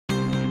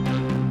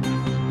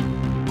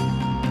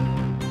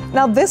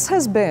Now, this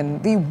has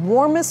been the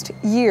warmest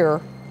year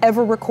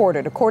ever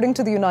recorded, according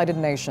to the United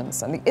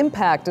Nations, and the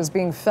impact is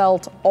being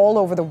felt all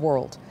over the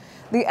world.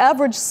 The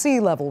average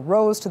sea level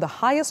rose to the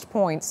highest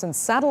point since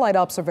satellite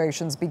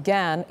observations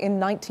began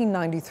in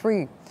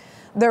 1993.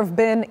 There have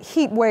been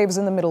heat waves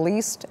in the Middle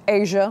East,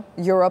 Asia,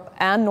 Europe,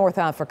 and North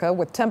Africa,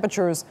 with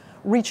temperatures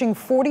reaching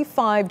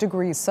 45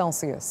 degrees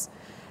Celsius.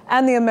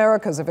 And the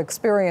Americas have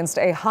experienced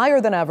a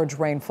higher than average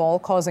rainfall,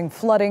 causing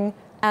flooding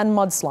and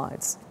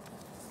mudslides.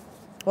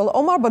 Well,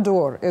 Omar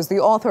Baddour is the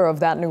author of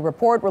that new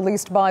report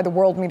released by the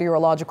World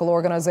Meteorological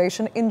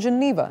Organization in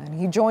Geneva, and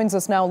he joins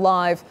us now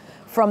live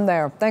from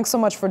there. Thanks so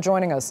much for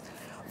joining us.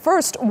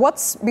 First,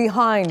 what's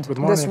behind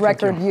this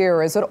record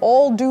year? Is it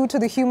all due to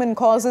the human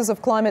causes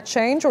of climate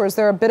change, or is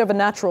there a bit of a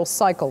natural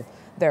cycle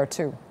there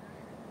too?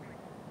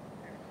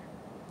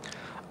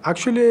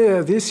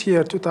 Actually, this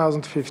year,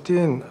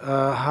 2015,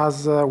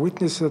 has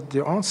witnessed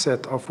the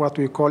onset of what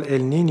we call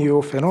El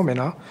Niño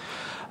phenomena.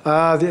 The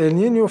El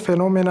Niño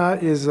phenomena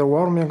is a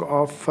warming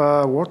of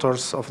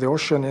waters of the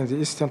ocean in the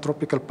eastern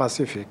tropical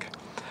Pacific.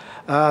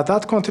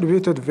 That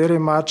contributed very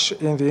much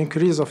in the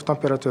increase of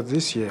temperature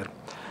this year.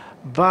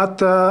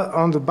 But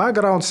on the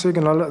background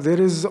signal, there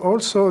is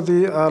also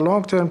the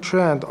long-term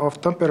trend of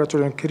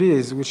temperature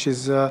increase, which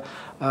is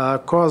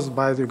caused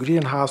by the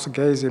greenhouse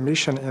gas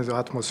emission in the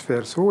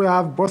atmosphere. So we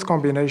have both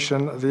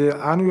combination, the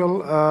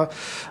annual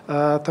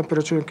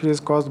temperature increase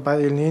caused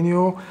by El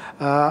Niño,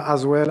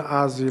 as well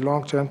as the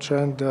long-term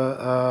trend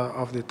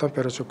of the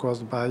temperature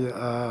caused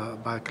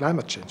by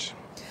climate change.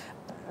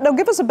 Now,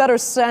 give us a better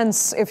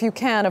sense, if you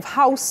can, of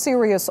how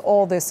serious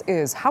all this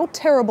is. How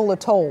terrible a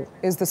toll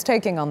is this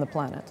taking on the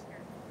planet?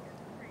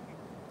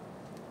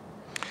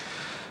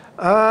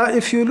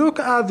 If you look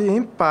at the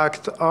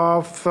impact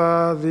of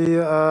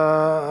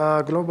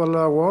the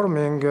global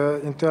warming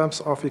in terms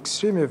of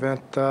extreme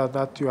event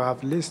that you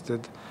have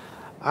listed,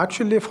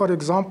 actually, for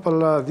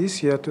example,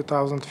 this year,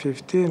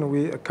 2015,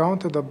 we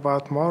counted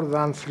about more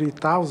than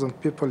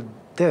 3,000 people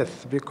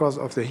death because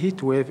of the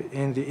heat wave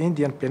in the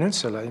Indian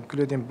Peninsula,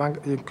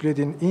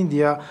 including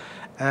India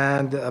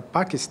and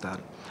Pakistan.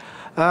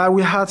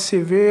 We had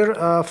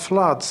severe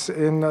floods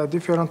in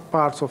different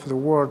parts of the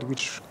world,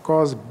 which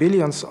caused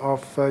billions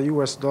of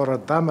US dollar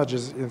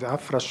damages in the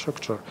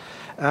infrastructure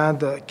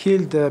and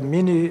killed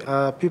many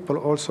people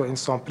also in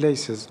some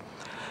places.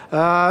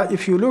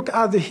 If you look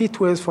at the heat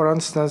waves, for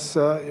instance,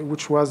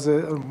 which was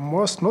the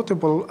most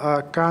notable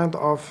kind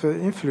of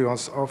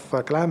influence of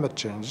climate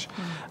change,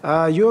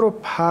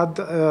 Europe had,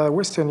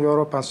 Western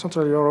Europe and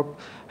Central Europe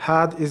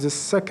is the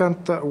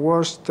second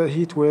worst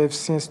heat wave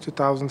since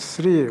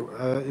 2003.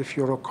 If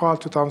you recall,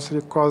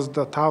 2003 caused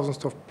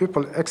thousands of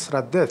people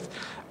extra death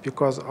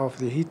because of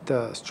the heat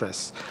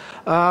stress.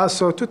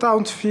 So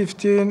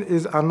 2015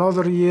 is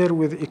another year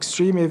with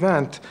extreme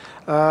event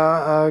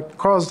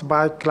caused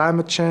by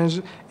climate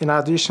change, in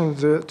addition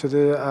to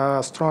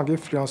the strong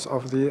influence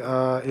of the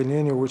El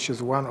Niño, which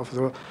is one of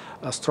the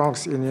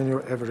strongest El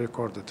Niño ever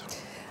recorded.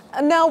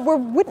 And now we're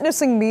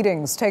witnessing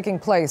meetings taking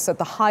place at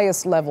the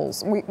highest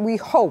levels. We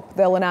hope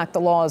they'll enact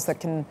the laws that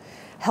can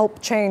help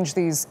change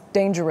these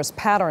dangerous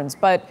patterns.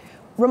 But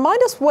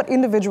remind us what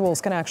individuals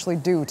can actually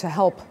do to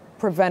help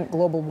prevent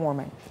global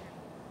warming.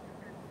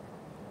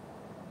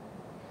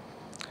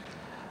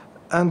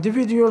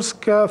 Individuals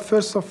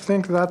first of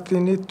thing that they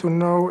need to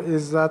know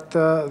is that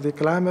the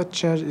climate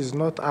change is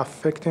not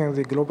affecting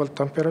the global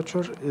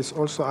temperature, it's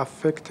also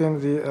affecting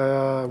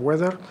the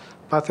weather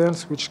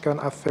patterns, which can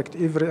affect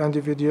every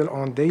individual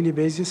on daily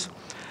basis.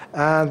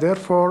 And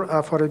therefore,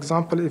 for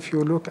example, if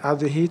you look at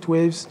the heat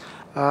waves,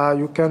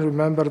 you can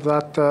remember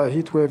that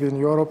heat wave in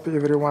Europe,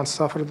 everyone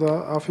suffered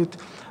of it.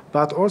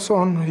 But also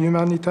on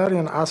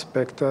humanitarian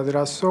aspect, there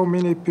are so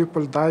many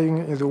people dying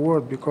in the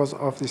world because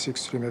of these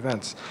extreme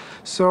events.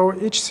 So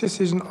each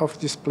citizen of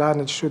this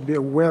planet should be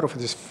aware of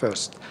this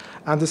first.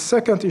 And the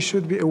second, you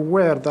should be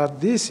aware that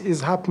this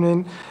is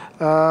happening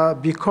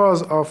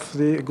because of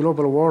the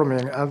global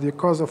warming and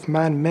because of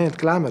man-made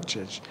climate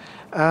change.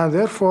 And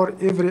therefore,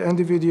 every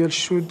individual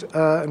should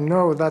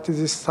know that it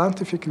is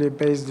scientifically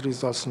based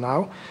results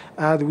now,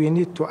 and we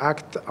need to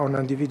act on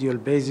an individual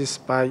basis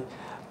by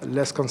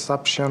less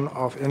consumption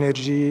of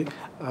energy,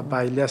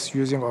 by less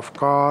using of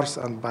cars,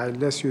 and by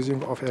less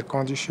using of air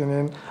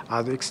conditioning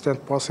at the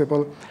extent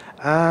possible.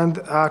 And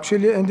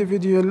actually,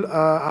 individuals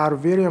are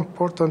very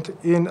important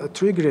in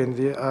triggering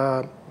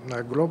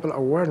the global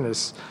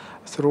awareness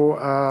through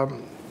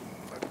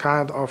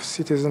kind of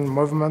citizen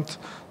movement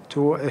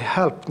to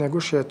help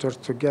negotiators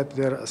to get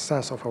their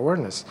sense of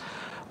awareness.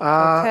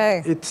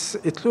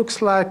 It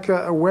looks like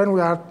when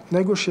we are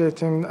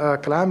negotiating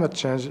climate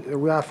change,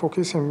 we are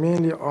focusing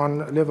mainly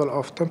on level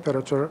of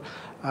temperature,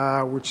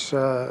 which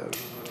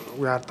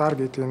we are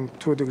targeting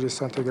 2 degrees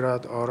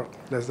centigrade or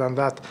less than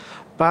that.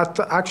 But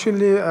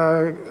actually,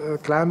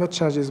 climate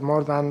change is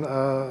more than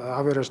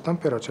average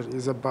temperature.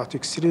 It's about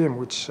extreme,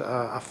 which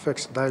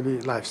affects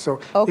daily life. So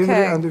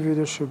every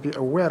individual should be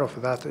aware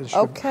of that and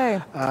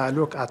should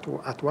look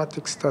at what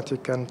extent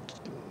it can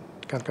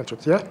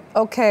contribute. Yeah?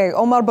 Okay,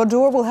 Omar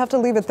Baddour, we'll have to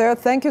leave it there.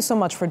 Thank you so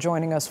much for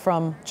joining us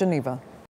from Geneva.